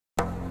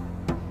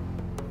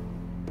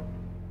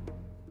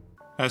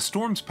As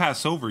storms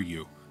pass over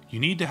you, you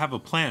need to have a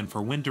plan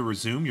for when to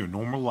resume your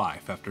normal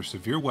life after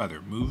severe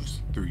weather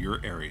moves through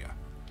your area.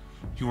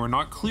 You are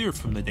not clear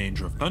from the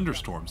danger of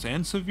thunderstorms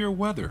and severe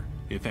weather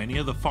if any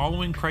of the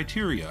following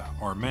criteria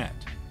are met.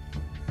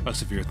 A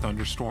severe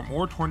thunderstorm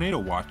or tornado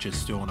watch is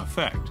still in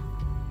effect.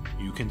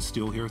 You can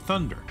still hear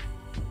thunder.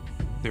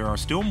 There are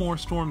still more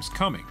storms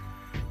coming.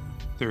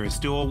 There is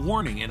still a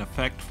warning in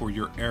effect for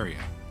your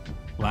area.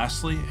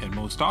 Lastly, and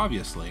most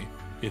obviously,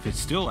 if it's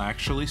still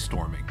actually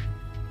storming.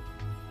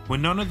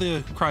 When none of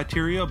the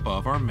criteria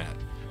above are met,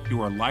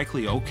 you are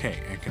likely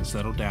okay and can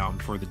settle down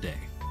for the day.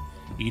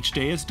 Each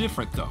day is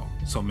different though,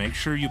 so make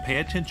sure you pay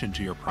attention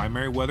to your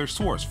primary weather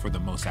source for the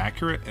most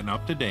accurate and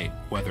up-to-date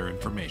weather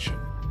information.